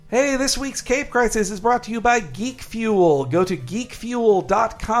Hey, this week's Cape Crisis is brought to you by Geek Fuel. Go to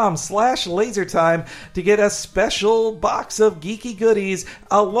geekfuel.com/lasertime to get a special box of geeky goodies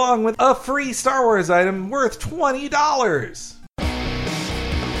along with a free Star Wars item worth $20.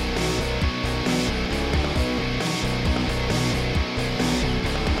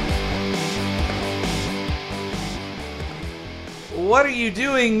 What are you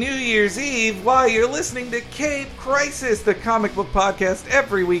doing New Year's Eve while you're listening to Cape Crisis, the comic book podcast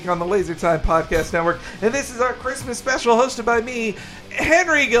every week on the LaserTime Podcast Network? And this is our Christmas special hosted by me,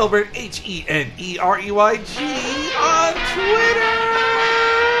 Henry Gilbert, HENEREYG, on Twitter!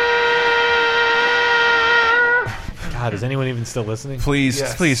 God, is anyone even still listening? Please,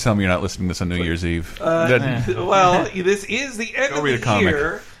 Yes. please tell me you're not listening to this on New Year's Eve. Well, this is the end of read a the comic.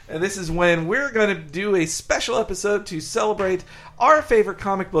 year. And this is when we're going to do a special episode to celebrate our favorite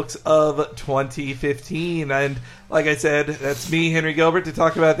comic books of 2015. And like I said, that's me, Henry Gilbert, to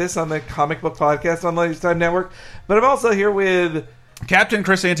talk about this on the Comic Book Podcast on the LaserTime Network. But I'm also here with... Captain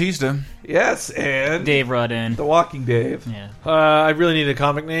Chris Antista. Yes, and... Dave Rudden. The Walking Dave. Yeah. I really need a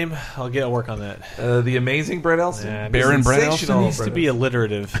comic name. I'll work on that. The amazing Brett Elston. Yeah, Baron Brett Sensational Elston? It needs to be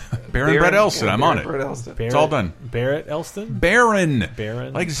alliterative. Baron Brett Elston. I'm on Baron it. Brett Elston. Barrett, It's all done. Barrett Elston? Baron.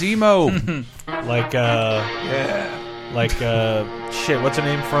 Baron? Like Zemo. Yeah. Shit, what's her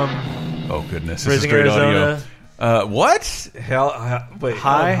name from Oh, goodness. This is Raising great Arizona? audio. What? Wait,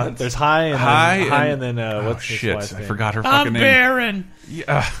 High? Helen Hunt. There's High and then what's his shit. wife's I name? forgot her fucking name. Baron.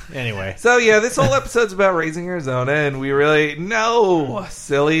 Yeah. Anyway. So yeah, this whole episode's about Raising Arizona, and we really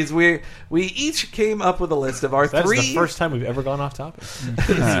sillies. We each came up with a list of our That's three. the first time we've ever gone off topic.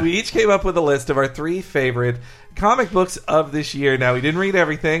 We each came up with a list of our three favorite comic books of this year. Now, we didn't read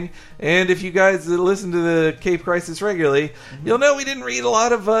everything, and if you guys listen to the Cape Crisis regularly, you'll know we didn't read a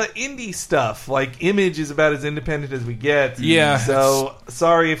lot of indie stuff. Like, Image is about as independent as we get. Yeah. So,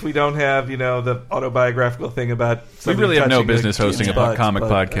 sorry if we don't have, the autobiographical thing about We somebody really have no touching their business hosting a butt, comic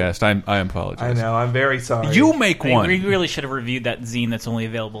but, podcast. I apologize. I know. I'm very sorry. You make one. We really should have reviewed that zine that's only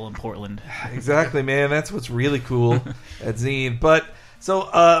available in Portland. Exactly, man. That's what's really cool at Zine. But so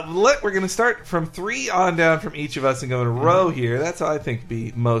we're going to start from 3 on down from each of us and go in a row here. That's how I think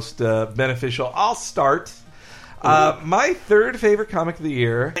be most beneficial. I'll start. My third favorite comic of the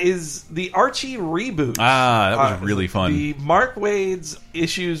year is the Archie reboot. That was really fun. The Mark Waid's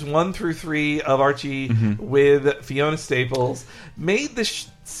issues 1 through 3 of Archie with Fiona Staples made the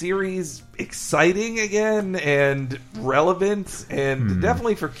series exciting again and relevant and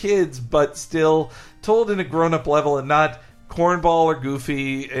definitely for kids, but still told in a grown-up level and not cornball or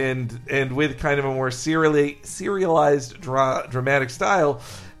goofy and with kind of a more serialized dramatic style.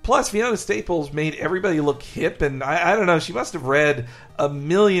 Plus, Fiona Staples made everybody look hip, and I don't know, she must have read a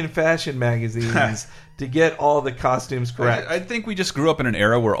million fashion magazines to get all the costumes correct. I think we just grew up in an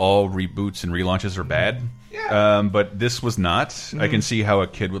era where all reboots and relaunches are bad. Yeah. But this was not. I can see how a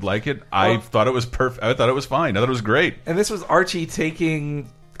kid would like it. I thought it was perfect. I thought it was fine. I thought it was great. And this was Archie taking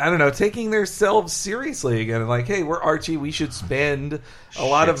themselves seriously again. And like, hey, we're Archie. We should spend a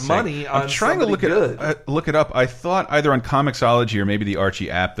lot of money on I'm trying to look it up. I thought either on Comixology or maybe the Archie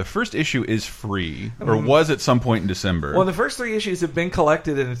app, the first issue is free, or was at some point in December. Well, the first 3 issues have been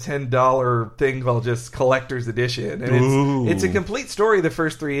collected in a $10 thing called just Collector's Edition. And it's a complete story, the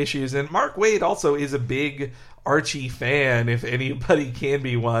first 3 issues. And Mark Waid also is a big Archie fan, if anybody can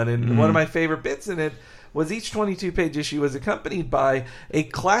be one. And one of my favorite bits in it was each 22-page issue was accompanied by a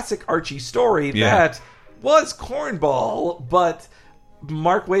classic Archie story that was cornball, but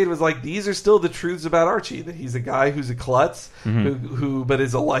Mark Waid was like, these are still the truths about Archie, that he's a guy who's a klutz, who but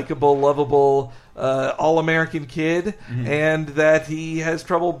is a likable, lovable, all-American kid, and that he has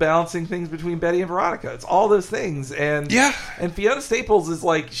trouble balancing things between Betty and Veronica. It's all those things. And Fiona Staples is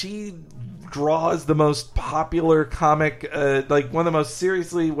like, she draws the most popular comic, like one of the most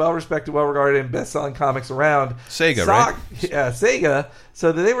seriously well-respected, well-regarded, and best-selling comics around. Sega, right? Yeah, Sega.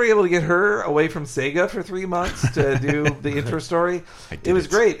 So that they were able to get her away from Sega for 3 months to do the intro story. It was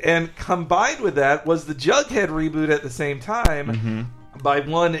great. And combined with that was the Jughead reboot at the same time by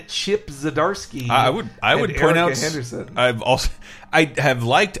one Chip Zdarsky. I would and point Erica out Henderson. I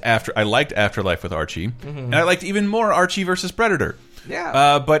liked Afterlife with Archie, and I liked even more Archie versus Predator.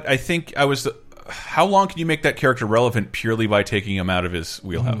 Yeah. But I think how long can you make that character relevant purely by taking him out of his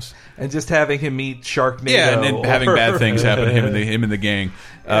wheelhouse? And just having him meet Sharknado. Yeah, and then having bad things happen to him and the gang.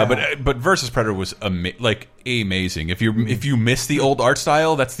 But versus Predator was amazing. If you miss the old art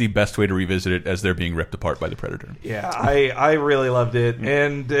style, that's the best way to revisit it, as they're being ripped apart by the Predator. Yeah, I really loved it,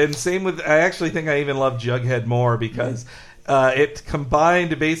 and same with, I actually think I even loved Jughead more because it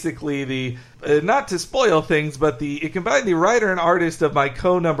combined basically the not to spoil things, but it combined the writer and artist of my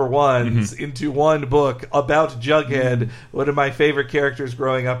co-number ones into one book about Jughead, one of my favorite characters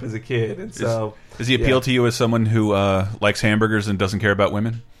growing up as a kid. And so, does he appeal to you as someone who likes hamburgers and doesn't care about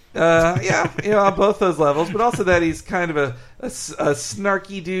women? Yeah, on both those levels, but also that he's kind of a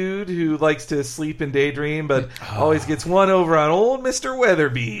snarky dude who likes to sleep and daydream, but always gets one over on old Mr.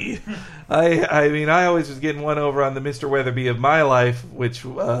 Weatherby. I mean, I always was getting one over on the Mr. Weatherby of my life, which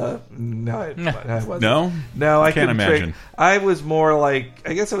no, I wasn't. No, I can't imagine. I was more like,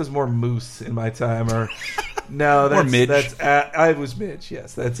 I guess I was more Moose in my time, or no, that's Midge. I was Midge.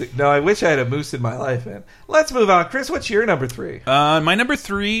 Yes, that's it. No, I wish I had a Moose in my life, man. Let's move on, Chris. What's your number 3? My number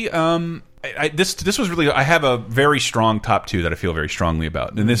 3. This was really. I have a very strong top 2 that I feel very strongly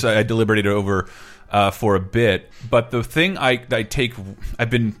about, and this I deliberated over for a bit. But the thing I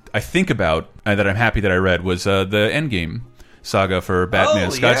think about that I'm happy that I read was the Endgame saga for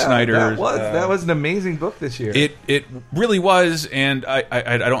Batman. Scott Snyder. That was an amazing book this year. It really was, and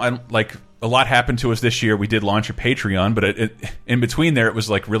I don't like. A lot happened to us this year. We did launch a Patreon, but in between there, it was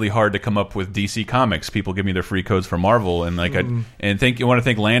like really hard to come up with DC Comics. People give me their free codes for Marvel, and like I want to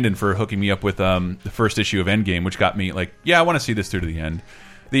thank Landon for hooking me up with the first issue of Endgame, which got me like, yeah, I want to see this through to the end.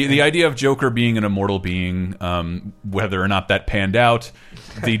 The idea of Joker being an immortal being, whether or not that panned out,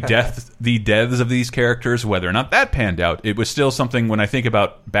 the deaths of these characters, whether or not that panned out, it was still something. When I think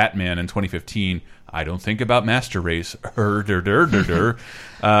about Batman in 2015, I don't think about Master Race. I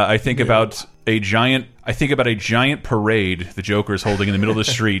think about a giant parade the Joker is holding in the middle of the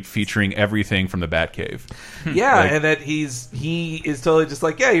street, featuring everything from the Batcave. Yeah, and that he is totally just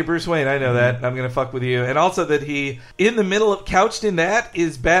like, yeah, you're Bruce Wayne. I know that. I'm gonna fuck with you. And also that he, in the middle of couched in that,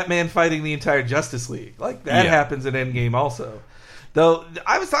 is Batman fighting the entire Justice League. Like that happens in Endgame also. Though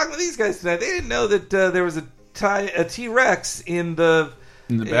I was talking to these guys tonight, they didn't know that there was a T-Rex in the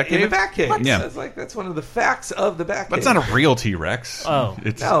Batcave. Yeah, it's like that's one of the facts of the Batcave. That's not a real T-Rex. Oh,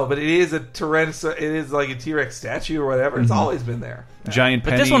 no, but it is a Tyrannosaurus. It is like a T-Rex statue or whatever. It's always been there. Giant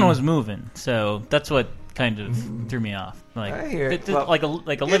penny. But this one was moving, so that's what kind of threw me off. Like, I hear it. Like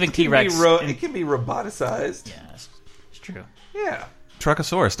a living T-Rex. It can be roboticized. Yeah, it's true. Yeah,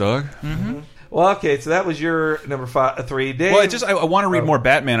 Truckosaurus, dog. Well, okay, so that was your number 3, Dave. Well, I want to read more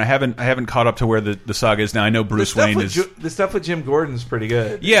Batman. I haven't caught up to where the saga is now. I know Bruce Wayne is the stuff with Jim Gordon's pretty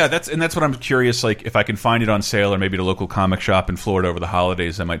good. Yeah, that's what I'm curious. Like, if I can find it on sale or maybe at a local comic shop in Florida over the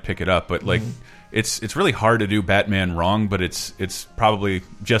holidays, I might pick it up. But like, it's really hard to do Batman wrong, but it's probably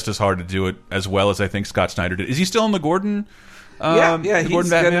just as hard to do it as well as I think Scott Snyder did. Is he still in the Gordon? Yeah, Gordon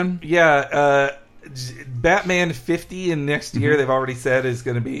Batman. Batman 50 in next year. They've already said is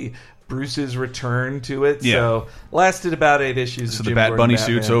going to be Bruce's return to it. Yeah. So lasted about 8 issues. So the Bat Bunny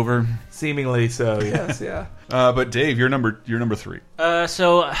suit's over. Seemingly so. Yes. Yeah. But Dave, you're number 3.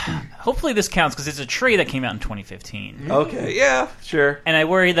 So hopefully this counts because it's a trade that came out in 2015. Okay. Yeah. Sure. And I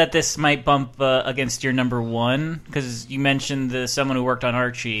worry that this might bump against your number 1 because you mentioned someone who worked on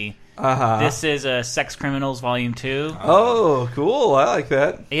Archie. This is Sex Criminals Volume 2. Oh, cool. I like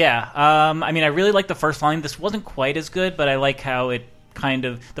that. Yeah. I mean, I really like the first volume. This wasn't quite as good, but I like how it kind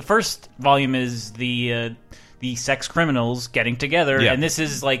of... The first volume is the sex criminals getting together, and this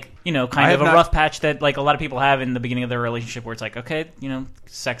is like, kind of a rough patch that like a lot of people have in the beginning of their relationship where it's like, okay,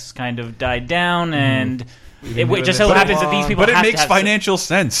 sex kind of died down, and it just so happens that these people but it have makes to have financial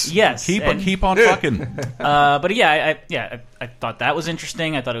sense. Yes. Keep on fucking. But yeah, I thought that was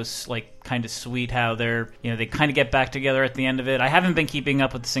interesting. I thought it was like kind of sweet how they kind of get back together at the end of it. I haven't been keeping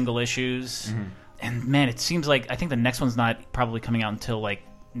up with the single issues. And man, it seems like I think the next one's not probably coming out until like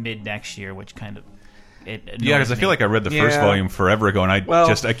mid next year, which kind of because I feel like I read the first volume forever ago, and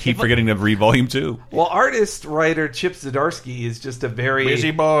I keep forgetting to read volume 2. Well, writer Chip Zdarsky is just a very busy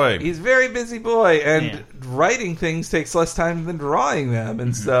boy. He's a very busy boy, and writing things takes less time than drawing them,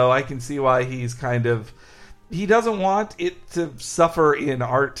 and so I can see why he's he doesn't want it to suffer in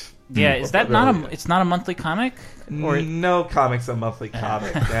art. Yeah, is that it's not a monthly comic? Or no comic's a monthly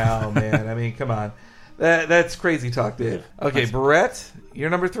comic now, man. I mean, come on. That's crazy talk, Dave. Okay, Brett, you're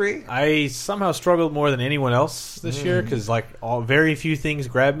number 3? I somehow struggled more than anyone else this year because very few things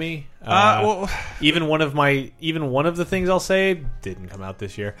grabbed me. Even one of the things I'll say didn't come out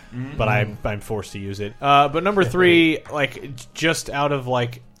this year, but I'm forced to use it. But number 3, just out of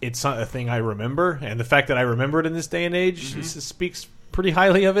it's not a thing I remember, and the fact that I remember it in this day and age speaks pretty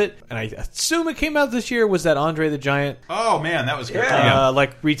highly of it, and I assume it came out this year, was that Andre the Giant. Oh man, that was good.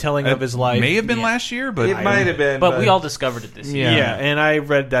 Retelling of his life. May have been last year, but it might have been. But we all discovered it this year. Yeah, and I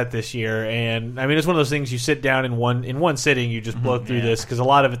read that this year, and I mean it's one of those things you sit down in one sitting, you just blow through this because a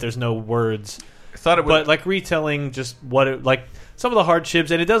lot of it there's no words. thought it would, but like retelling just what it like. Some of the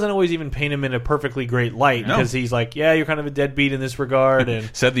hardships, and it doesn't always even paint him in a perfectly great light because he's like, yeah, you're kind of a deadbeat in this regard, and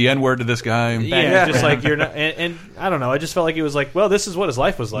said the N-word to this guy. Just like you're not. And I don't know. I just felt like it was like, well, this is what his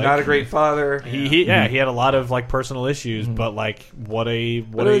life was like. Not a great father. He had a lot of like personal issues, but like what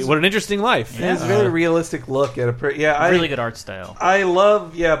an interesting life. Yeah. It's a very realistic look at a really good art style. I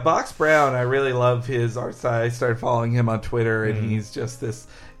love Box Brown. I really love his art style. I started following him on Twitter, and he's just this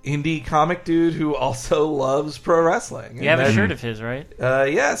indie comic dude who also loves pro wrestling. You have a shirt of his, right?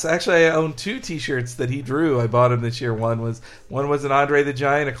 Yes, actually, I own 2 T-shirts that he drew. I bought him this year. One was an Andre the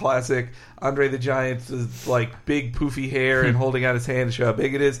Giant, a classic Andre the Giant with like big poofy hair and holding out his hand to show how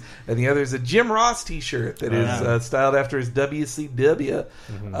big it is, and the other is a Jim Ross T-shirt that is styled after his WCW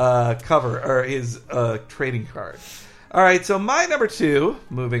cover or his trading card. All right, so my number 2,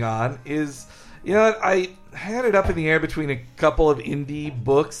 moving on, is I had it up in the air between a couple of indie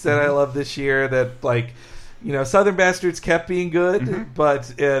books that I love this year that, like, Southern Bastards kept being good,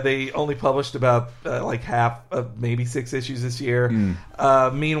 but they only published about like half of maybe 6 issues this year.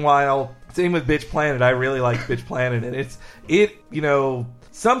 Meanwhile, same with Bitch Planet. I really like Bitch Planet, and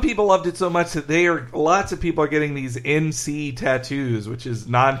some people loved it so much that lots of people are getting these NC tattoos, which is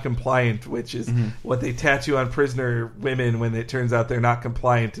non-compliant, which is what they tattoo on prisoner women when it turns out they're not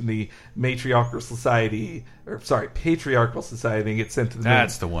compliant in the patriarchal society and get sent to the moon.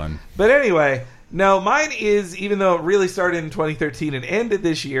 That's the one. But anyway, no, mine is, even though it really started in 2013 and ended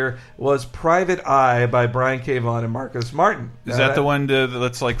this year, was Private Eye by Brian K. Vaughan and Marcos Martin. Is that the one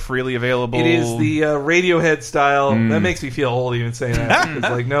that's like freely available? It is the Radiohead style. That makes me feel old even saying that. It's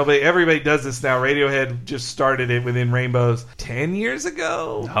like everybody does this now. Radiohead just started it within Rainbows 10 years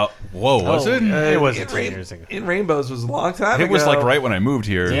ago. Was it? It wasn't 10 years ago. In Rainbows was a long time ago. It was like right when I moved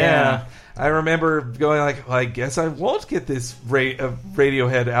here. Yeah. I remember going like, well, I guess I won't get this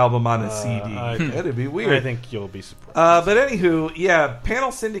Radiohead album on a CD. That'd be weird. I think you'll be surprised. But anywho,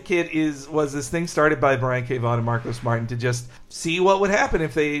 Panel Syndicate was this thing started by Brian K. Vaughan and Marcos Martin to just see what would happen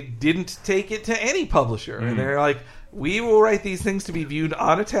if they didn't take it to any publisher. And they're like, we will write these things to be viewed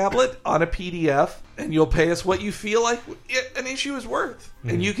on a tablet, on a PDF, and you'll pay us what you feel like an issue is worth.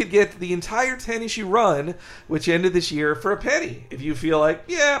 And you could get the entire 10-issue run, which ended this year, for a penny. If you feel like,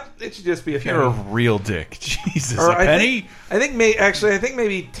 it should just be a penny. You're a real dick. Jesus, a penny? I think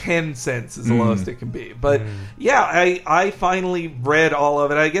maybe 10 cents is the lowest it can be. But I finally read all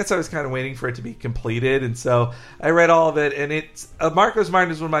of it. I guess I was kind of waiting for it to be completed, and so I read all of it. And it's Marcos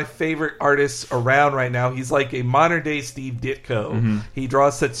Martin is one of my favorite artists around right now. He's like a modern day Steve Ditko. He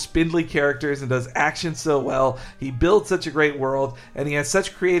draws such spindly characters and does action so well. He builds such a great world, and he has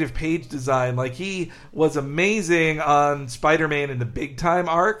such creative page design. Like, he was amazing on Spider-Man in the Big Time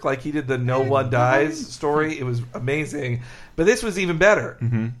arc. Like, he did the No One Dies story. It was amazing. But this was even better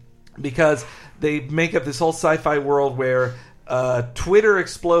because they make up this whole sci-fi world where Twitter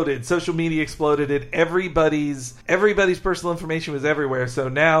exploded, social media exploded, and everybody's personal information was everywhere. So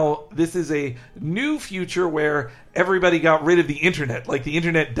now this is a new future where everybody got rid of the internet. Like, the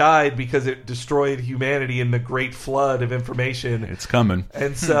internet died because it destroyed humanity in the great flood of information. It's coming.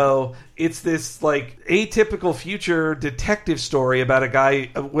 And so it's this like atypical future detective story about a guy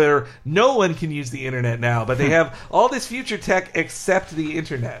where no one can use the internet now, but they have all this future tech except the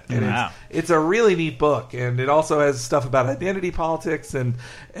internet. And it's a really neat book, and it also has stuff about identity politics and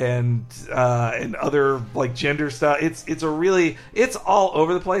other like gender stuff. It's all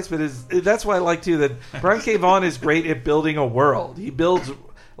over the place, but that's why I like too that Brian K. Vaughan is great at building a world. He builds,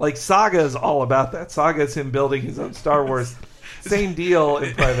 like, Saga is all about that. Saga is him building his own Star Wars. Same deal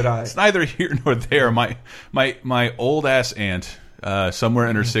in Private Eye. It's neither here nor there. My old ass aunt, somewhere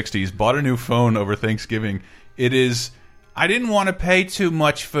in her 60s, bought a new phone over Thanksgiving. I didn't want to pay too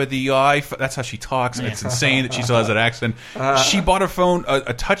much for the iPhone. That's how she talks. It's insane that she still has that accent. She bought a phone,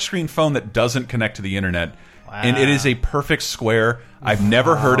 a touchscreen phone that doesn't connect to the internet. And it is a perfect square. I've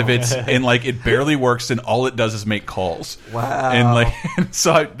never heard of it, and like it barely works, and all it does is make calls. Wow! And like,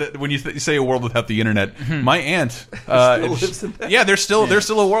 so when you say a world without the internet, my aunt still lives in that. Yeah, there's still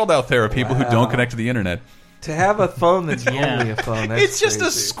a world out there of people who don't connect to the internet. To have a phone that's only a phone, that's it's just crazy.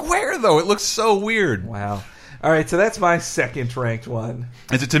 A square though. It looks so weird. Wow! All right, so that's my second ranked one.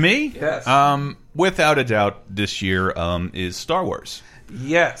 Is it to me? Yes. Without a doubt, this year is Star Wars.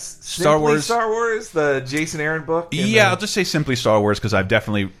 Yes, Star Wars, the Jason Aaron book. Yeah, I'll just say simply Star Wars because I've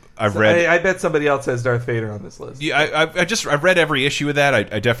read. I bet somebody else has Darth Vader on this list. Yeah, I've read every issue of that.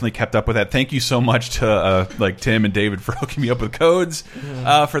 I definitely kept up with that. Thank you so much to like Tim and David for hooking me up with codes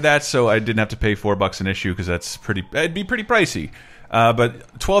for that, so I didn't have to pay $4 an issue because it'd be pretty pricey.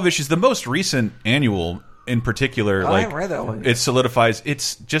 But 12 issues, the most recent annual in particular, I haven't read that one yet. It solidifies.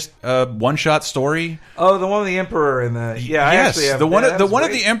 It's just a one-shot story. Oh, the one with the Emperor and the the one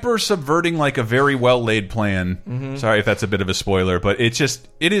of the Emperor subverting like a very well-laid plan. Sorry if that's a bit of a spoiler, but it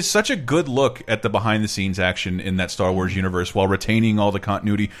is such a good look at the behind-the-scenes action in that Star Wars universe while retaining all the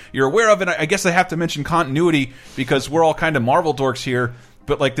continuity you're aware of. And I guess I have to mention continuity because we're all kind of Marvel dorks here,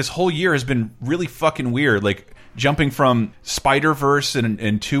 but like this whole year has been really fucking weird. Like jumping from Spider-Verse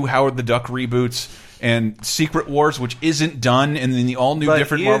and 2 Howard the Duck reboots and Secret Wars, which isn't done, and then the all-new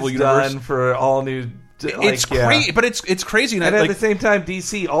different Marvel universe. Done for all new. It's crazy, but it's crazy. And at the same time,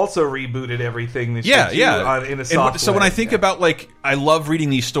 DC also rebooted everything this year in a soft So when I think about, like, I love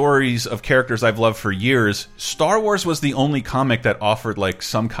reading these stories of characters I've loved for years, Star Wars was the only comic that offered, like,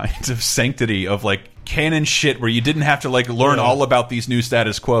 some kind of sanctity of, like, canon shit where you didn't have to like learn all about these new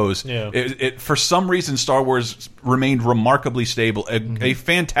status quos. For some reason, Star Wars remained remarkably stable. A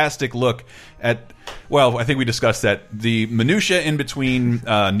fantastic look at, well, I think we discussed that, the minutia in between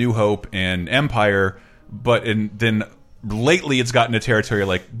New Hope and Empire, but then lately it's gotten to territory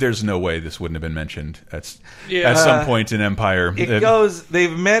like there's no way this wouldn't have been mentioned at some point in Empire.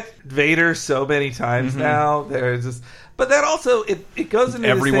 They've met Vader so many times now. There's just. But that also it goes into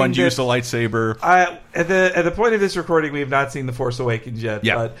everyone used a lightsaber. At the point of this recording, we have not seen The Force Awakens yet.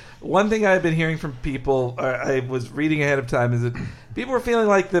 Yeah. But one thing I've been hearing from people, I was reading ahead of time, is that people were feeling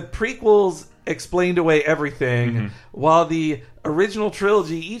like the prequels explained away everything, while the original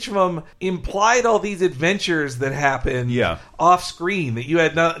trilogy, each of them implied all these adventures that happened off screen that you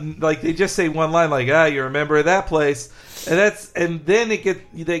had not. Like they just say one line, like you remember that place. And then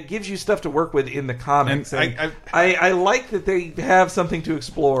that gives you stuff to work with in the comics. And I like that they have something to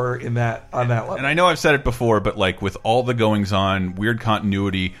explore on that level. And I know I've said it before, but like with all the goings on, weird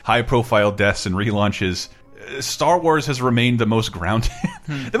continuity, high profile deaths and relaunches, Star Wars has remained the most grounded,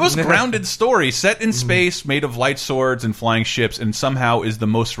 grounded story set in space, made of light swords and flying ships, and somehow is the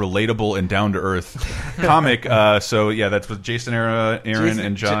most relatable and down to earth comic. So yeah, that's with Jason Aaron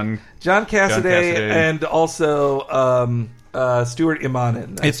and John Cassaday, and also Stuart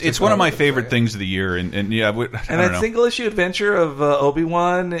Immonen. It's one of my favorite things of the year, and that single issue adventure of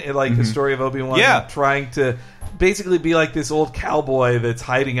Obi-Wan, like the story of Obi-Wan, trying to basically be like this old cowboy that's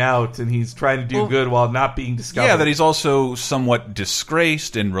hiding out, and he's trying to do good while not being discovered. Yeah, that he's also somewhat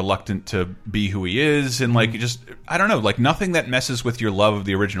disgraced and reluctant to be who he is, and like just I don't know, like nothing that messes with your love of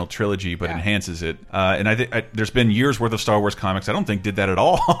the original trilogy, but enhances it. And I think there's been years worth of Star Wars comics I don't think did that at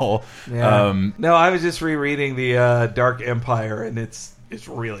all. No, I was just rereading the Dark Empire, and it's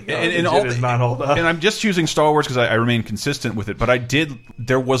really good. And it does not hold up. And I'm just choosing Star Wars because I remain consistent with it. But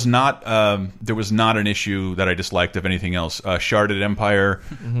there was not an issue that I disliked of anything else. Sharded Empire,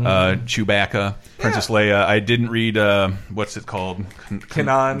 Chewbacca, Princess Leia. I didn't read what's it called?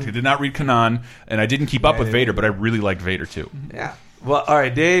 Kanan. I did not read Kanan, and I didn't keep up with Vader, but I really liked Vader too. Yeah. Well, all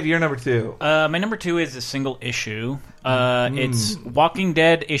right, Dave, you're number 2. My number 2 is a single issue. It's Walking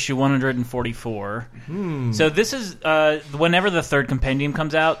Dead issue 144. So this is whenever the third compendium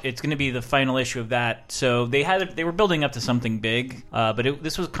comes out, it's going to be the final issue of that. So they were building up to something big, but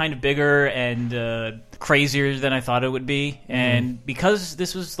this was kind of bigger and crazier than I thought it would be. And because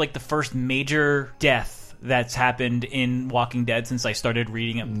this was like the first major death that's happened in Walking Dead since I started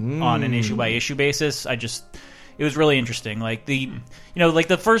reading it on an issue by issue basis, it was really interesting. Like like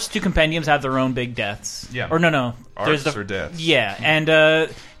the first 2 compendiums have their own big deaths. Yeah. Or no. Arcs or deaths. Yeah.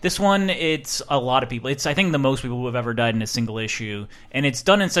 And this one, it's a lot of people. It's, I think, the most people who have ever died in a single issue. And it's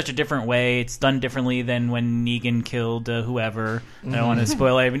done in such a different way. It's done differently than when Negan killed whoever. I don't want to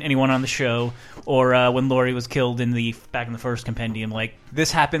spoil anyone on the show. Or when Laurie was killed back in the first compendium. Like,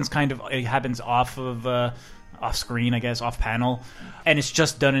 this happens off of... off screen, I guess, off panel, and it's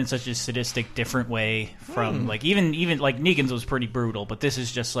just done in such a sadistic, different way from like even like Negan's was pretty brutal, but this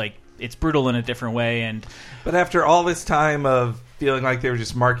is just like it's brutal in a different way. But after all this time of feeling like they were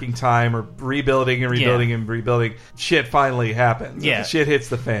just marking time or rebuilding and rebuilding, shit finally happens. Yeah, shit hits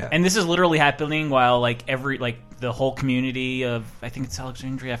the fan, and this is literally happening while like the whole community of, I think it's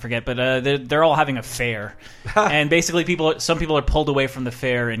Alexandria, I forget, but they're all having a fair, and basically some people are pulled away from the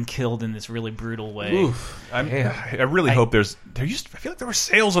fair and killed in this really brutal way. Oof. I really hope I feel like there were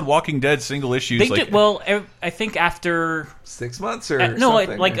sales on Walking Dead single issues. They did, well, I think after 6 months or no,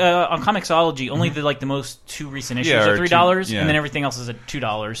 something, on Comixology, only the most 2 recent issues are $3, and then everything else is at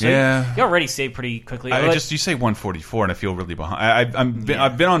 $2. So you already saved pretty quickly. You say 144, and I feel really behind.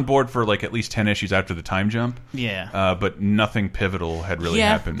 I've been on board for like at least 10 issues after the time jump. Yeah, but nothing pivotal had really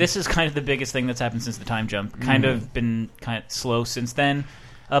happened. This is kind of the biggest thing that's happened since the time jump. Kind of been kind of slow since then.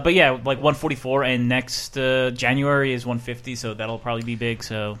 But yeah, like 144, and next January is 150, so that'll probably be big.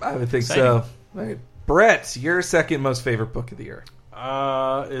 So I would think so. Right. Brett, your second most favorite book of the year.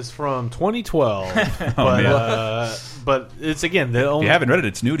 Is from 2012. But it's again the only. If you haven't read it,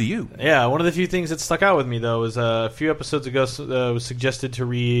 it's new to you. Yeah, one of the few things that stuck out with me though was a few episodes ago was suggested to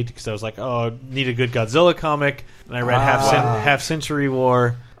read because I was like, oh, need a good Godzilla comic, and I read Half Century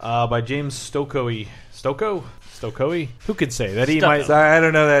War by James Stokoe. Stokoe? Who could say that? Sorry, I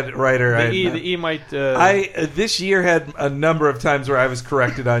don't know that writer. The E might. This year had a number of times where I was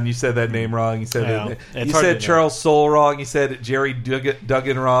corrected on. You said that name wrong. You said Charles Soule wrong. You said Jerry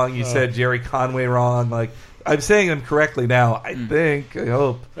Duggan wrong. You said Jerry Conway wrong. Like I'm saying them correctly now. I think. I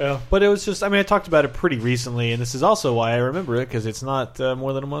hope. Yeah, but it was just. I mean, I talked about it pretty recently, and this is also why I remember it because it's not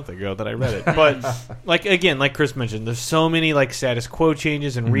more than a month ago that I read it. But like Chris mentioned, there's so many like status quo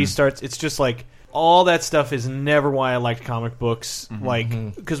changes and restarts. It's just like. All that stuff is never why I liked comic books.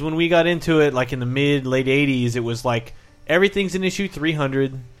 Like, because when we got into it, like in the late 80s, it was like everything's in issue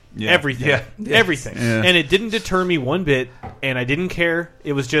 300. Yeah. Everything. Yeah. And it didn't deter me one bit, and I didn't care.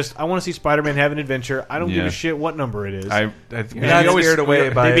 It was just, I want to see Spider-Man have an adventure. I don't give a shit what number it is. Not scared away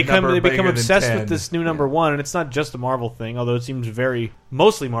by they become obsessed with this new number one, and it's not just a Marvel thing, although it seems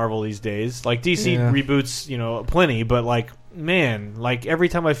mostly Marvel these days. Like, DC reboots, plenty, but like, man, like every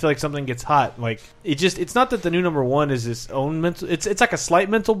time I feel like something gets hot, like it's not that the new number one is its own mental, it's like a slight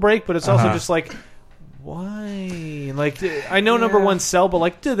mental break, but it's also just like, why? Like, I know number one sell, but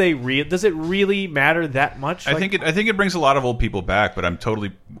like, does it really matter that much? I think it brings a lot of old people back, but I'm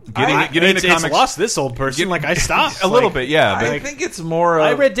totally getting into comics. It's lost this old person. Like I stopped a little bit, yeah. But I think it's more.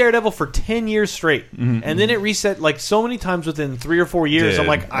 I read Daredevil for 10 years straight, and then it reset like so many times within 3 or 4 years. I'm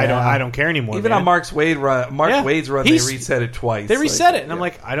like, I don't care anymore. Even on Mark Waid's run, they reset it twice. They reset it, and I'm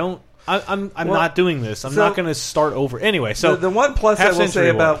like, I'm not doing this. I'm not going to start over anyway. So the one plus I will say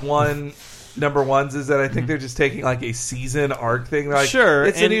about number ones is that I think they're just taking like a season arc thing. Like, sure,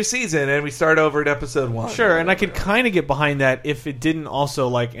 it's a new season and we start over at episode 1. Sure, and I could kind of get behind that if it didn't also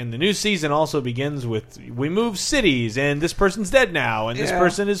like, and the new season also begins with we move cities and this person's dead now and this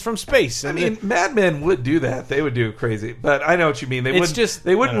person is from space. I mean, Mad Men would do that. They would do crazy, but I know what you mean. They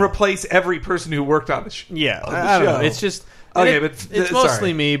wouldn't replace every person who worked on the show. Yeah, I don't know. It's just. Okay, but it's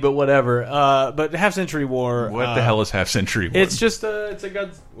mostly me, but whatever. But Half Century War. What the hell is Half Century War? It's just it's a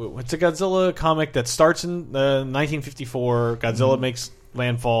Godzilla comic that starts in 1954. Godzilla makes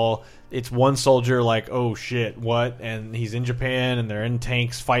landfall. It's one soldier like, oh shit, what? And he's in Japan, and they're in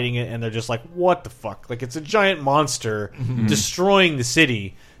tanks fighting it, and they're just like, what the fuck? Like, it's a giant monster destroying the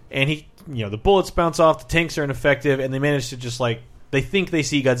city, and the bullets bounce off, the tanks are ineffective, and they manage to just like, they think they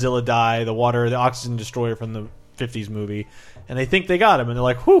see Godzilla die, the oxygen destroyer from the 50s movie, and they think they got him, and they're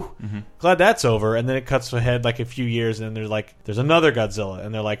like, whew, glad that's over. And then it cuts ahead like a few years, and they're like, there's another Godzilla,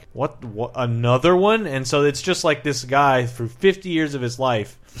 and they're like, what another one? And so it's just like this guy through 50 years of his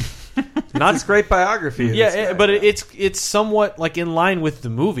life. Not this great biography. Yeah, but it's somewhat like in line with the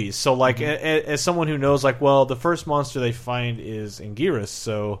movies. So like, as someone who knows, like, well, the first monster they find is Anguirus,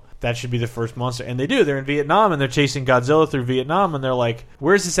 so that should be the first monster. And they do. They're in Vietnam and they're chasing Godzilla through Vietnam, and they're like,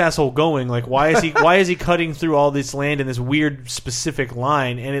 where's this asshole going? Like, why is he cutting through all this land in this weird specific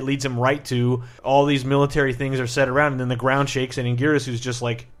line? And it leads him right to all these military things are set around, and then the ground shakes, and Anguirus, who's just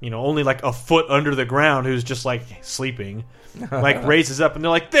like, only like a foot under the ground, who's just like sleeping, like raises up, and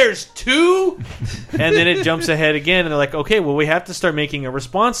they're like, there's two? And then it jumps ahead again, and they're like, okay, well, we have to start making a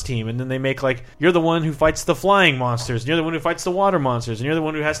response team. And then they make like, you're the one who fights the flying monsters, and you're the one who fights the water monsters, and you're the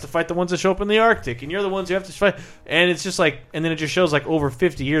one who has to fight the ones that show up in the Arctic, and you're the ones who have to fight. And it's just like, and then it just shows like over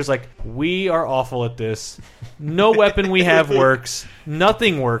 50 years, like, we are awful at this. No weapon we have works.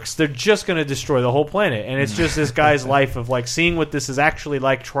 Nothing works. They're just going to destroy the whole planet. And it's just this guy's life of like seeing what this is actually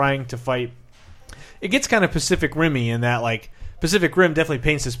like, trying to fight. It gets kind of Pacific Rim-y in that, like, Pacific Rim definitely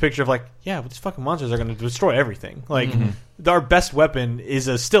paints this picture of like, yeah, but these fucking monsters are going to destroy everything. Like, our best weapon is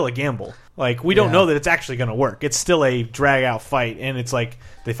still a gamble. Like, we don't know that it's actually going to work. It's still a drag-out fight, and it's like,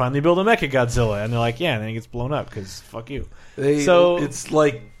 they finally build a Mechagodzilla, and they're like, yeah, and then it gets blown up, because fuck you. So it's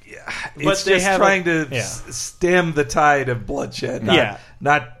like, it's just trying to stem the tide of bloodshed,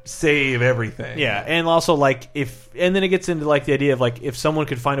 not save everything. Yeah, and also like and then it gets into like the idea of like, if someone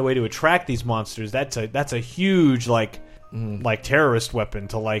could find a way to attract these monsters, that's a huge like terrorist weapon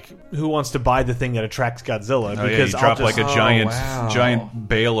to like, who wants to buy the thing that attracts Godzilla? Because you drop like a giant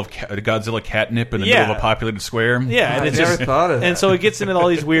bale of Godzilla catnip in the middle of a populated square. Yeah, and I never thought of that. And so it gets into all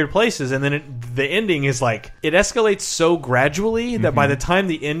these weird places, and then the ending is like, it escalates so gradually that by the time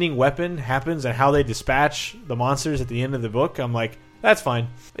the ending weapon happens and how they dispatch the monsters at the end of the book, I'm like, that's fine.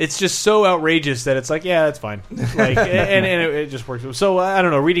 It's just so outrageous that it's like, yeah, that's fine. Like, and it just works. So I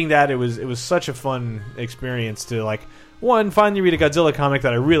don't know. Reading that, it was such a fun experience to like, one, finally read a Godzilla comic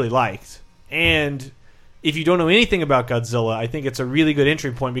that I really liked, and if you don't know anything about Godzilla, I think it's a really good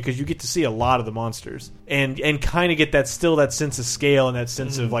entry point because you get to see a lot of the monsters and kind of get that sense of scale and that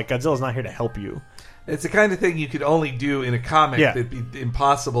sense of like Godzilla's not here to help you. It's the kind of thing you could only do in a comic that'd be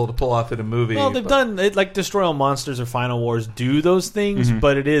impossible to pull off in a movie. Well, they've done it, like Destroy All Monsters or Final Wars do those things,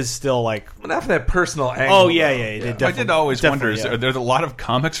 but it is still like not from that personal angle. Oh yeah. I did always wonder: is there's a lot of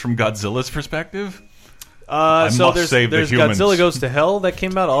comics from Godzilla's perspective? So there's Godzilla Goes to Hell that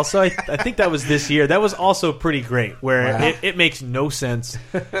came out also. I think that was this year. That was also pretty great. Where it makes no sense.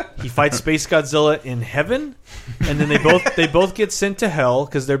 He fights Space Godzilla in heaven, and then they both get sent to hell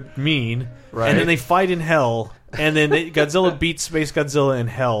because they're mean. Right. And then they fight in hell, and then Godzilla beats Space Godzilla in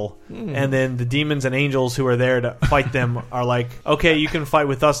hell, and then the demons and angels who are there to fight them are like, okay, you can fight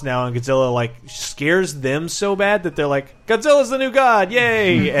with us now, and Godzilla like scares them so bad that they're like, Godzilla's the new god,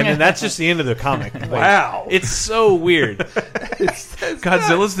 yay! And then that's just the end of the comic. Like, wow. It's so weird.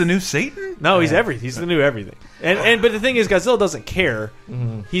 Godzilla's the new Satan? No, he's everything. He's the new everything. But the thing is, Godzilla doesn't care.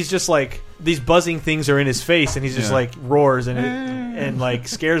 He's just like, these buzzing things are in his face, and he's just like roars and like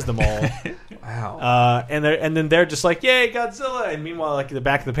scares them all. Wow. And then they're just like, yay, Godzilla! And meanwhile, like in the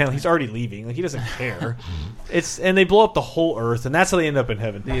back of the panel, he's already leaving. Like he doesn't care. And they blow up the whole Earth, and that's how they end up in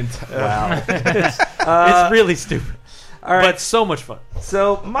heaven. Wow. It's really stupid. All right. But so much fun.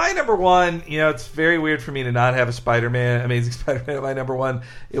 So my number one, it's very weird for me to not have a Amazing Spider-Man at my number one.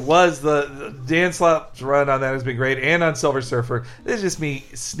 It was the Dan Slott's run on that has been great, and on Silver Surfer. This is just me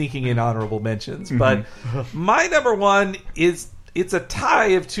sneaking in honorable mentions. But my number one it's a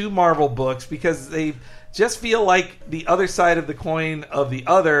tie of two Marvel books because they just feel like the other side of the coin of the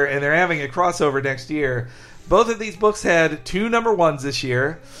other, and they're having a crossover next year. Both of these books had 2 number ones this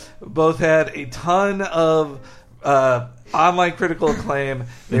year. Both had a ton of online critical acclaim.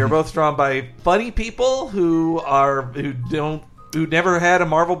 They were both drawn by funny people who never had a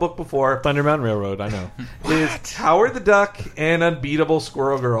Marvel book before. Thunder Mountain Railroad, I know. Is Howard the Duck and Unbeatable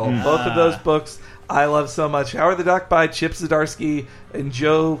Squirrel Girl. Both of those books I love so much. Howard the Duck by Chip Zdarsky and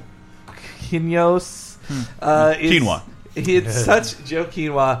Joe Quinones. Quinoa. It's such Joe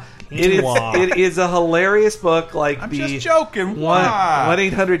Quinoa. It is a hilarious book. Like I'm just joking.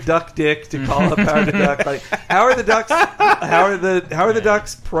 1-800-DUCK-DICK to call up Howard the Duck. Like Howard the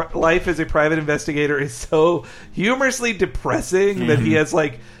Duck's life as a private investigator is so humorously depressing that he has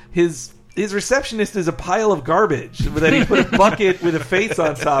like his receptionist is a pile of garbage that he put a bucket with a face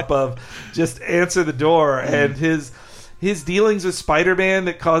on top of just answer the door, and his dealings with Spider-Man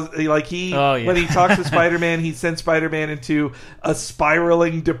that cause when he talks to Spider-Man, he sends Spider-Man into a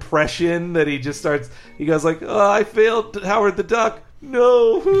spiraling depression that he goes like, oh, I failed Howard the Duck.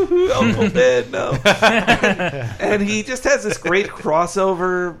 No, Uncle Ben, no. And he just has this great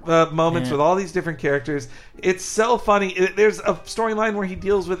crossover moments with all these different characters. It's so funny. There's a storyline where he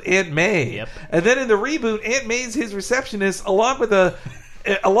deals with Aunt May. And then in the reboot, Aunt May's his receptionist along with a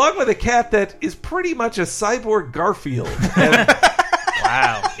cat that is pretty much a cyborg Garfield.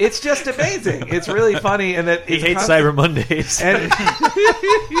 Wow. It's just amazing. It's really funny. And that he hates Cyber Mondays. And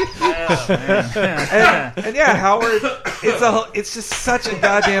Howard, it's just such a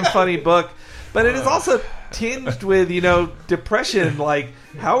goddamn funny book. But it is also tinged with, depression. Like,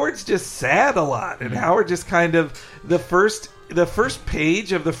 Howard's just sad a lot. And Howard just kind of, the first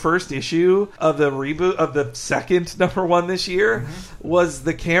page of the first issue of the reboot of the second number one this year was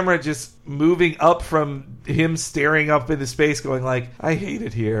the camera just moving up from him staring up into space going like, I hate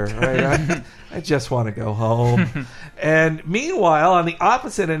it here. Right? I just want to go home. And meanwhile, on the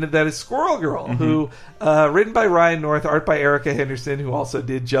opposite end of that is Squirrel Girl, who written by Ryan North, art by Erica Henderson, who also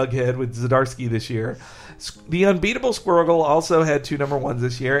did Jughead with Zdarsky this year. The Unbeatable Squirrel Girl also had 2 number ones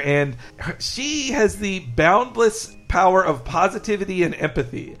this year, and she has the boundless power of positivity and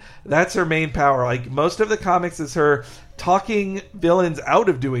empathy. That's her main power. Like, most of the comics is her talking villains out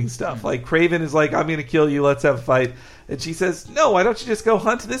of doing stuff. Like, Kraven is like, I'm going to kill you, let's have a fight. And she says, no, why don't you just go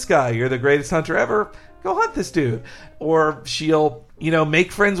hunt this guy? You're the greatest hunter ever. Go hunt this dude. Or she'll,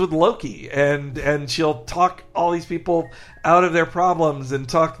 make friends with Loki, and she'll talk all these people out of their problems and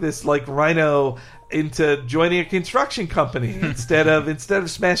talk this, like, Rhino into joining a construction company instead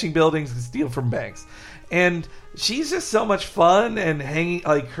of smashing buildings and steal from banks. And she's just so much fun and hanging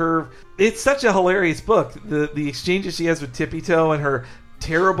like her. It's such a hilarious book. The exchanges she has with Tippy Toe and her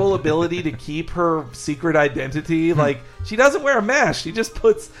terrible ability to keep her secret identity. Like, she doesn't wear a mask. She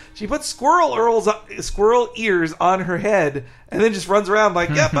puts squirrel ears on her head and then just runs around like,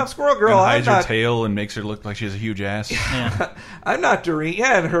 yep, I'm Squirrel Girl. And hides her tail and makes her look like she has a huge ass. Yeah. I'm not Doreen.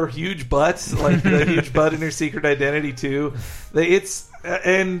 Yeah, and her huge butt, like the huge butt in her secret identity too.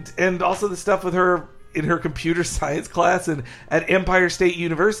 And also the stuff with her in her computer science class and at Empire State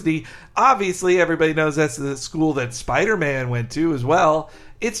University. Obviously, everybody knows that's the school that Spider-Man went to as well.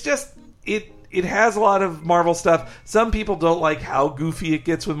 It's just it has a lot of Marvel stuff. Some people don't like how goofy it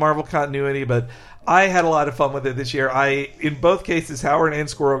gets with Marvel continuity, but I had a lot of fun with it this year. In both cases, Howard and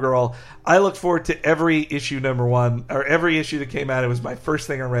Squirrel Girl, I look forward to every issue #1, or every issue that came out. It was my first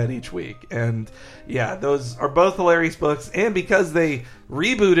thing I read each week. And yeah, those are both hilarious books. And because they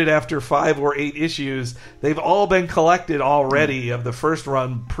rebooted after 5 or 8 issues, they've all been collected already of the first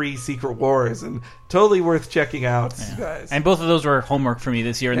run pre-Secret Wars, and totally worth checking out, guys. And both of those were homework for me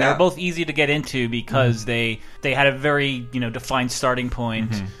this year, and they were both easy to get into because they had a very defined starting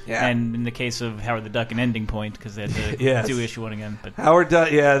point. And in the case of Howard the Duck, an ending point, because they had to do issue 1 again. But Howard Duck,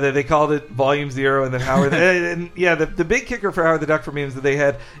 they called it Volume 0, and then Howard. The big kicker for Howard the Duck for me is that they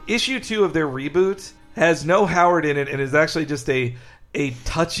had issue 2 of their reboot has no Howard in it, and is actually just a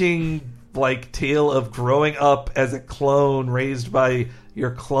touching tale of growing up as a clone raised by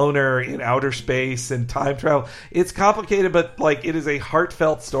your cloner in outer space and time travel. It's complicated, but it is a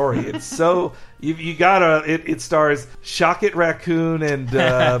heartfelt story. It's so you gotta. It stars Shocket Raccoon and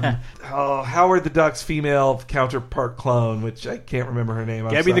Howard the Duck's female counterpart clone, which I can't remember her name.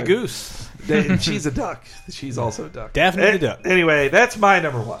 Gabby the Goose. She's a duck. She's also a duck. Daphne the Duck. Anyway, that's my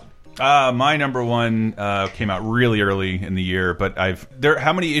 #1. My #1 came out really early in the year, but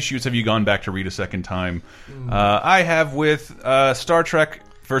how many issues have you gone back to read a second time? I have with Star Trek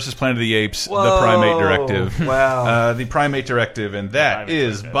versus Planet of the Apes, The Primate Directive. Wow. The Primate Directive, and that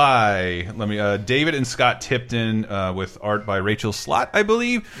is by David and Scott Tipton, with art by Rachel Slott, I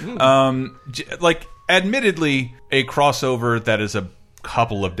believe. Admittedly, a crossover that is a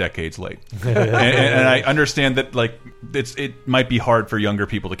couple of decades late, and I understand that it might be hard for younger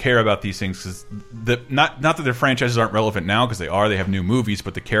people to care about these things, because not that their franchises aren't relevant now, because they have new movies,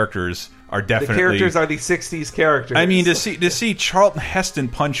 but the characters are definitely the 60s characters. I mean, to see Charlton Heston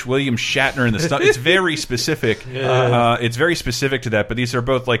punch William Shatner in the stuff, it's very specific. It's very specific to that. But these are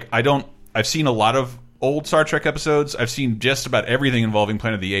both I've seen a lot of old Star Trek episodes. I've seen just about everything involving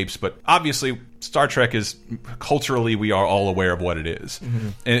Planet of the Apes, but obviously Star Trek is culturally, we are all aware of what it is.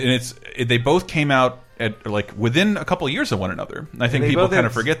 And they both came out at within a couple of years of one another. I think people kind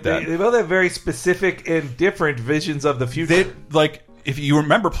of forget that. They both have very specific and different visions of the future. If you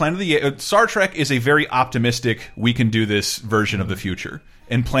remember, Planet of the Apes, Star Trek is a very optimistic, we can do this version of the future.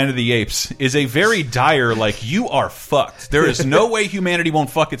 And Planet of the Apes is a very dire, you are fucked. There is no way humanity won't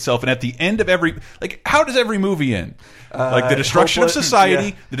fuck itself. And at the end of every, how does every movie end? The destruction of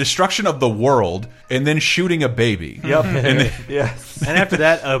society, the destruction of the world, and then shooting a baby. Yep. Yes. And after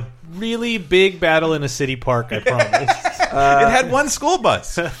that, a really big battle in a city park, I promise. It had one school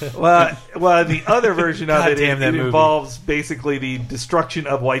bus. Well, the other version of it involves basically the destruction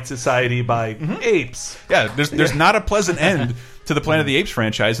of white society by apes. Yeah, there's not a pleasant end to the Planet of the Apes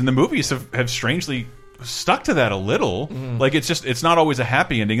franchise, and the movies have strangely stuck to that a little. It's not always a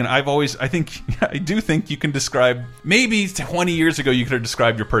happy ending, and I do think you can describe, maybe 20 years ago you could have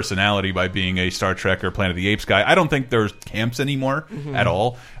described your personality by being a Star Trek or Planet of the Apes guy. I don't think there's camps anymore at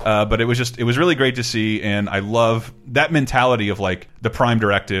all, but it was really great to see, and I love that mentality of the Prime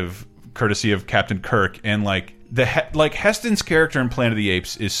Directive, courtesy of Captain Kirk, and Heston's character in Planet of the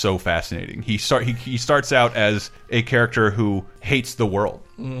Apes is so fascinating. He starts out as a character who hates the world,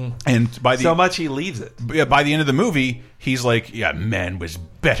 and by so much he leaves it. Yeah, by the end of the movie, he's man was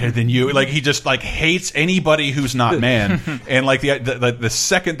better than you. He just hates anybody who's not man. And the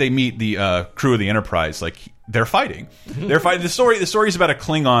second they meet the crew of the Enterprise, they're fighting. They're fighting. The story is about a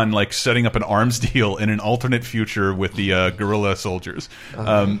Klingon setting up an arms deal in an alternate future with the guerrilla soldiers.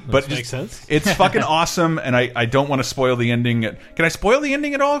 But makes sense. It's fucking awesome, and I don't want to spoil the ending. Can I spoil the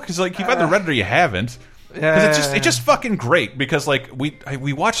ending at all? Because you've either read it or you haven't. Because it's just fucking great. Because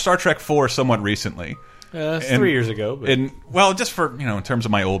we watched Star Trek 4 somewhat recently. 3 years ago, but. Just for in terms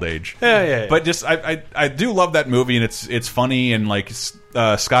of my old age. Yeah. But just I do love that movie, and it's funny, and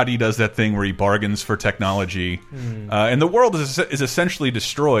Scotty does that thing where he bargains for technology, and the world is essentially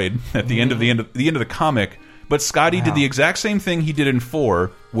destroyed at the end of the end of the comic. But Scotty did the exact same thing he did in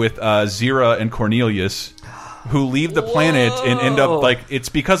 4 with Zira and Cornelius, who leave the planet and end up it's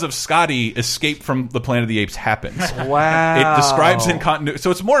because of Scotty escape from the Planet of the Apes happens. Wow. It describes in continuity, so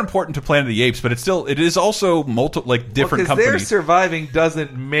it's more important to Planet of the Apes, but it is also multiple different companies. Their surviving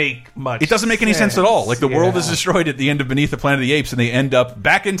doesn't make much. It doesn't make any sense at all. The world is destroyed at the end of Beneath the Planet of the Apes, and they end up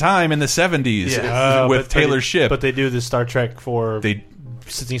back in time in the 70s with Taylor's ship. But they do the Star Trek for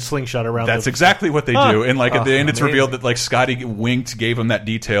slingshot around. That's exactly what they do, and like at the end, it's revealed that like Scotty winked, gave him that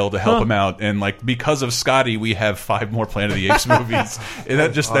detail to help him out, and like because of Scotty, we have 5 more Planet of the Apes movies, and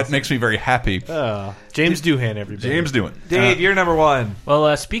that makes me very happy. James Doohan, everybody. James Doohan. Dave, you're number 1.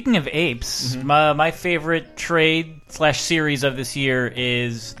 Well, speaking of apes, my favorite trade/series of this year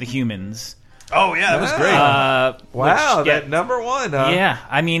is The Humans. Oh yeah, that was great. Wow, that number 1. Yeah,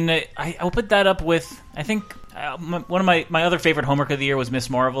 I mean, I'll put that up with, I think, one of my other favorite homework of the year was Miss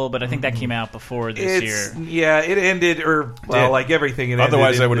Marvel, but I think that came out before this year. Yeah, it ended, like everything.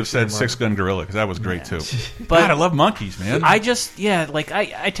 Otherwise, I would have said Six Gun Gorilla, because that was great too. But God, I love monkeys, man. I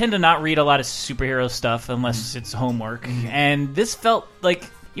tend to not read a lot of superhero stuff unless it's homework, and this felt like,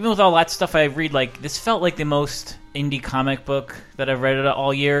 even with all that stuff I read, like this felt like the most indie comic book that I've read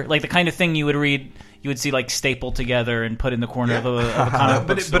all year. Like the kind of thing you would read, you would see like stapled together and put in the corner of a comic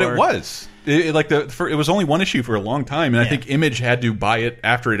book store. But it was. It was only one issue for a long time, and I think Image had to buy it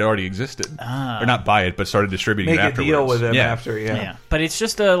after it already existed, or not buy it, but started distributing it afterwards. Make a deal with them after, yeah. But it's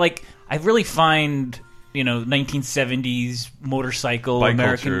just like I really find 1970s motorcycle Bike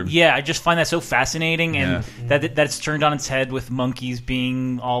American culture. Yeah, I just find that so fascinating, and that it's turned on its head with monkeys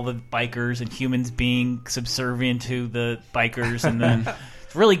being all the bikers and humans being subservient to the bikers, and then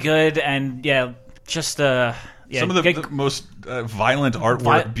it's really good, and just some of the most violent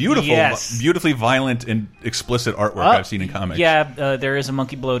artwork, beautifully violent and explicit artwork I've seen in comics. Yeah, there is a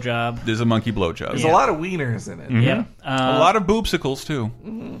monkey blowjob. There's a monkey blowjob. There's a lot of wieners in it. Yeah, a lot of boobsicles too.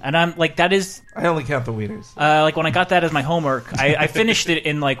 And I'm like, that is. I only count the wieners. Like when I got that as my homework, I finished it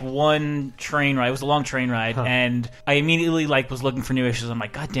in like one train ride. It was a long train ride, and I immediately was looking for new issues. I'm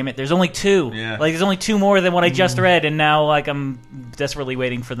like, God damn it, there's only 2. Yeah. Like there's only 2 more than what I just read, and now like I'm desperately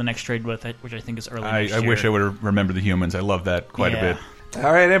waiting for the next trade with it, which I think is early next year. I wish I would have remembered The Humans. I love that quite a bit.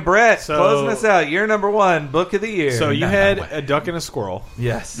 All right, and Brett, closing us out. You're number 1, book of the year. So you had a duck and a squirrel.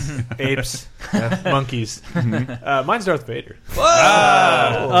 Yes. Apes. Monkeys. Mine's Darth Vader.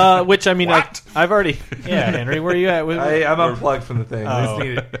 Whoa! Which, I mean, I've already... Yeah, Henry, where are you at? I'm unplugged from the thing.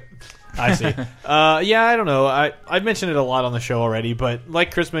 I see. I don't know. I mentioned it a lot on the show already, but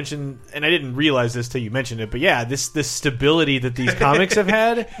like Chris mentioned, and I didn't realize this till you mentioned it, but yeah, this stability that these comics have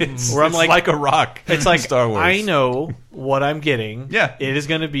had, where I'm like a rock. It's like Star Wars. I know what I'm getting. Yeah, it is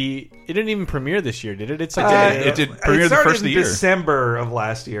going to be. It didn't even premiere this year, did it? It's like it did premiere the first of the year. December of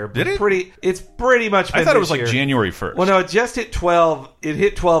last year. Did it? It's pretty much. I thought it was like January 1st. Well, no, it just hit 12. It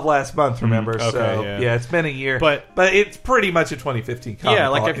hit 12 last month. Remember? Okay, so yeah, it's been a year. But it's pretty much a 2015 comic. Yeah,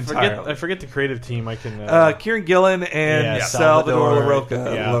 like I forget the creative team. I can Kieran Gillen and Salvador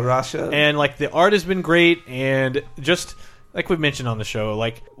Larrocha. And like the art has been great, and just like we mentioned on the show,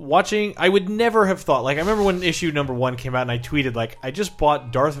 like watching, I would never have thought. Like I remember when issue number 1 came out, and I tweeted like, I just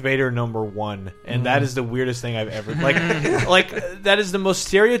bought Darth Vader number 1, and that is the weirdest thing I've ever like that is the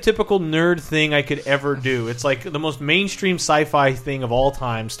most stereotypical nerd thing I could ever do. It's like the most mainstream sci-fi thing of all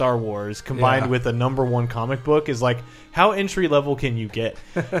time, Star Wars, combined with a number 1 comic book is like, how entry level can you get?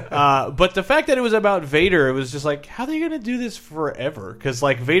 But the fact that it was about Vader, it was just like, how are they going to do this forever? Because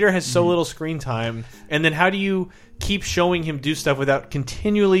like Vader has so little screen time, and then how do you keep showing him do stuff without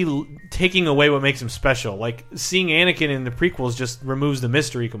continually taking away what makes him special? Like seeing Anakin in the prequels just removes the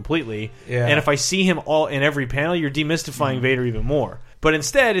mystery completely. Yeah. And if I see him all in every panel, you're demystifying Vader even more. But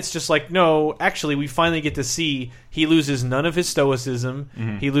instead, it's just like, no, actually, we finally get to see he loses none of his stoicism.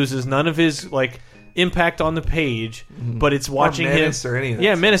 He loses none of his like impact on the page, but it's watching him or anything.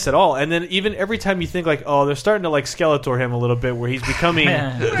 Yeah, menace at all. And then even every time you think like, oh, they're starting to like Skeletor him a little bit, where he's becoming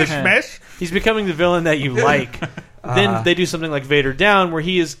he's becoming the villain that you like. Then they do something like Vader Down, where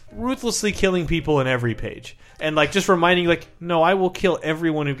he is ruthlessly killing people in every page, and like just reminding like, no, I will kill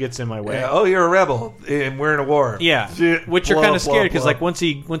everyone who gets in my way. Yeah, oh, you're a rebel, and we're in a war. Yeah, which you're kind of scared because like once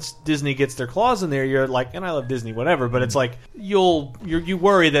Disney gets their claws in there, you're like, and I love Disney, whatever, but it's like you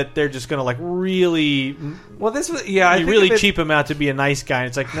worry that they're just gonna like really really cheap him out to be a nice guy. And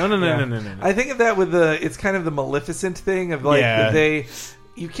it's like no. I think of that with it's kind of the Maleficent thing of like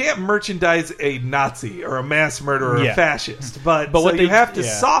you can't merchandise a Nazi or a mass murderer or a fascist, but so what you have to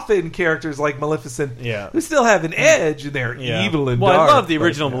soften characters like Maleficent, who still have an edge and they're evil and dark. I love the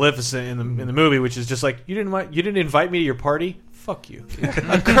original Maleficent in the movie, which is just like, you didn't invite me to your party. Fuck you.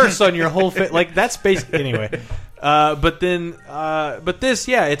 A curse on your whole face. Like that's basic anyway. But this,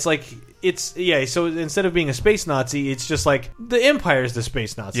 it's like. So instead of being a space Nazi, it's just like the Empire is the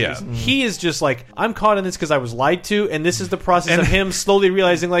space Nazis. Yeah. He is just like, I'm caught in this because I was lied to, and this is the process of him slowly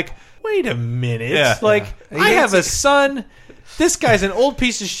realizing, like, wait a minute, I have a son this guy's an old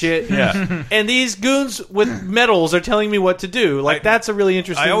piece of shit. Yeah. And these goons with medals are telling me what to do. Like, that's a really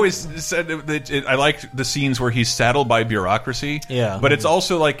interesting... I always said that I like the scenes where he's saddled by bureaucracy. Yeah. But it's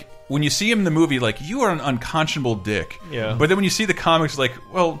also like, when you see him in the movie, like, you are an unconscionable dick. Yeah. But then when you see the comics, like,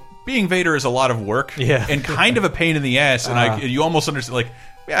 well, being Vader is a lot of work. Yeah. And kind of a pain in the ass. And you almost understand, like,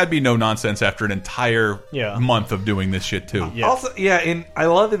 yeah, it'd be no nonsense after an entire month of doing this shit too. Yeah. Also, I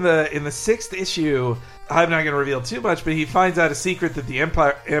love in the 6th issue, I'm not going to reveal too much, but he finds out a secret that the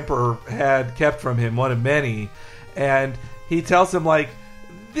Emperor had kept from him, one of many, and he tells him, like,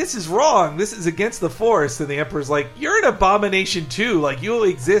 this is wrong, this is against the Force, and the Emperor's like, you're an abomination too, like, you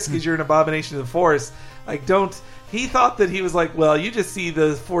only exist because you're an abomination to the Force, like, don't... He thought that he was like, well, you just see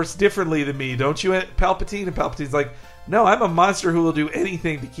the Force differently than me, don't you, Palpatine? And Palpatine's like, no, I'm a monster who will do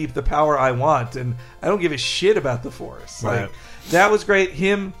anything to keep the power I want, and I don't give a shit about the Force. Right. Like, that was great.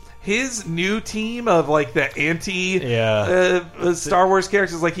 His new team of, like, the anti Star Wars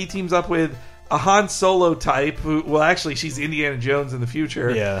characters, like, he teams up with a Han Solo type who, well, actually, she's Indiana Jones in the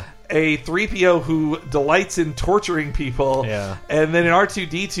future. Yeah. A 3PO who delights in torturing people. Yeah. And then an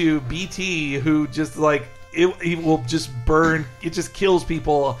R2-D2 BT who just, like, it will just burn. It just kills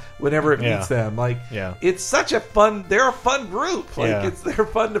people whenever it meets them. Like, it's such a fun. They're a fun group. Like, they're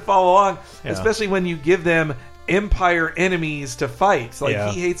fun to follow along, especially when you give them Empire enemies to fight.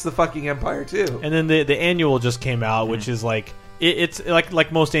 Like, he hates the fucking Empire too. And then the annual just came out, which is like it's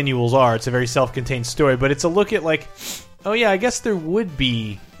like most annuals are. It's a very self-contained story, but it's a look at, like, oh yeah, I guess there would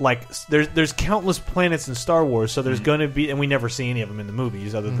be, like, there's countless planets in Star Wars, so there's gonna be, and we never see any of them in the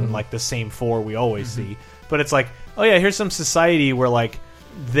movies other than like the same 4 we always see. But it's like, oh yeah, here's some society where, like,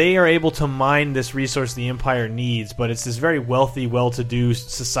 they are able to mine this resource the Empire needs, but it's this very wealthy, well-to-do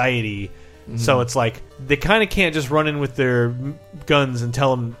society. So it's like, they kind of can't just run in with their guns and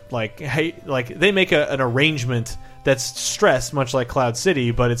tell them, like, hey, like, they make an arrangement that's stressed, much like Cloud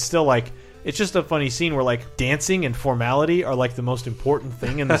City, but it's still like, it's just a funny scene where, like, dancing and formality are, like, the most important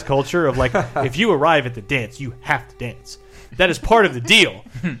thing in this culture of, like, if you arrive at the dance, you have to dance. That is part of the deal.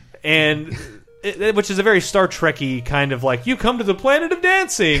 And... which is a very Star Trek-y kind of, like, you come to the planet of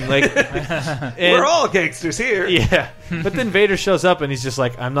dancing, like, we're all gangsters here. Yeah, but then Vader shows up and he's just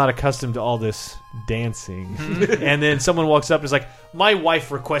like, I'm not accustomed to all this dancing. And then someone walks up and is like, my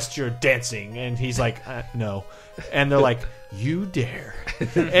wife requests your dancing, and he's like, no. And they're like, you dare.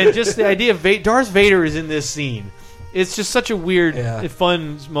 And just the idea of Darth Vader is in this scene. It's just such a weird,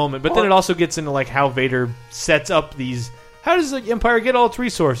 fun moment. But then it also gets into, like, how Vader sets up these. How does the Empire get all its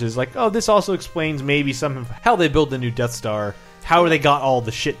resources? Like, oh, this also explains maybe some of how they build the new Death Star, how they got all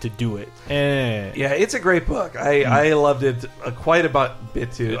the shit to do it. Yeah, it's a great book. I loved it quite a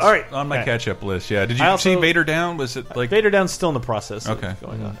bit too. All right, on my catch-up list. Yeah, did you see Vader Down? Was it like Vader Down's still in the process? Okay,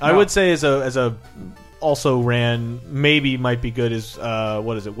 going on. I would say as a also ran maybe might be good as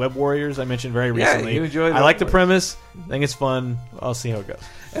what is it, Web Warriors? I mentioned very recently. Yeah, you enjoyed. I like the premise. I think it's fun. I'll see how it goes.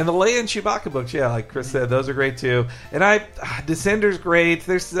 And the Leia and Chewbacca books, yeah, like Chris said, those are great too. And Descender's great.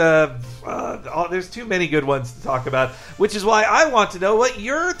 There's too many good ones to talk about, which is why I want to know what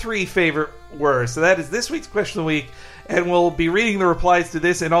your 3 favorite were. So that is this week's question of the week, and we'll be reading the replies to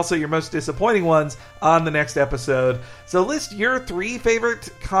this and also your most disappointing ones on the next episode. So list your 3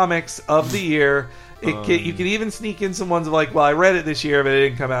 favorite comics of the year. You can even sneak in some ones of, like, well, I read it this year, but it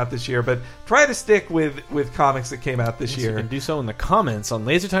didn't come out this year. But try to stick with comics that came out this year. You can do so in the comments on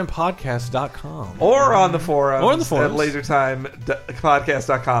LaserTimePodcast.com. Or on the forums. Or on the forums. At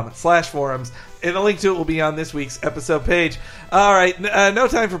LaserTimePodcast.com/forums. And the link to it will be on this week's episode page. All right. No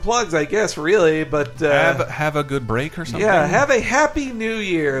time for plugs, I guess, really. But have a good break or something? Yeah, have a happy new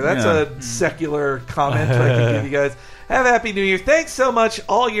year. That's a secular comment I can give you guys. Have a happy new year. Thanks so much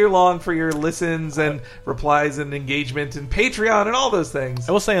all year long for your listens and replies and engagement and Patreon and all those things.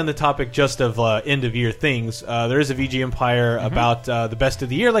 I will say on the topic just of end of year things, there is a VG Empire about the best of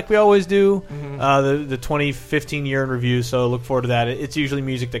the year, like we always do, the 2015 year in review, so look forward to that. It's usually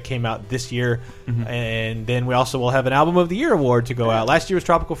music that came out this year, and then we also will have an Album of the Year award to go out. Last year was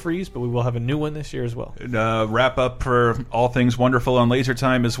Tropical Freeze, but we will have a new one this year as well. Wrap up for all things wonderful on Laser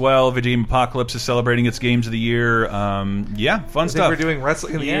Time as well. Video Apocalypse is celebrating its Games of the Year. Fun stuff. We're doing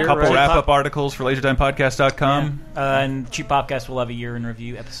Wrestling of the Year. A couple wrap-up articles for LaserTimePodcast.com. And Cheap Podcast will have a year in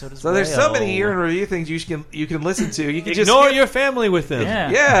review episode as well. So there's so many year in review things you can listen to. You can ignore your family with them.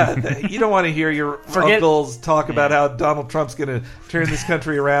 Yeah, you don't want to hear your uncles talk about how Donald Trump's going to turn this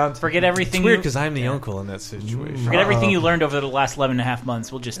country around. Forget everything. It's weird because I'm the uncle in that situation. Forget everything you learned over the last 11.5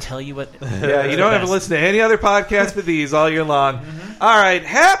 months. We'll just tell you what. Yeah, you don't have to listen to any other podcast but these all year long. All right,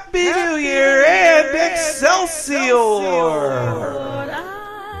 Happy New Year and Excelsior!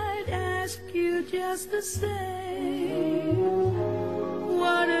 I'd ask you just the same.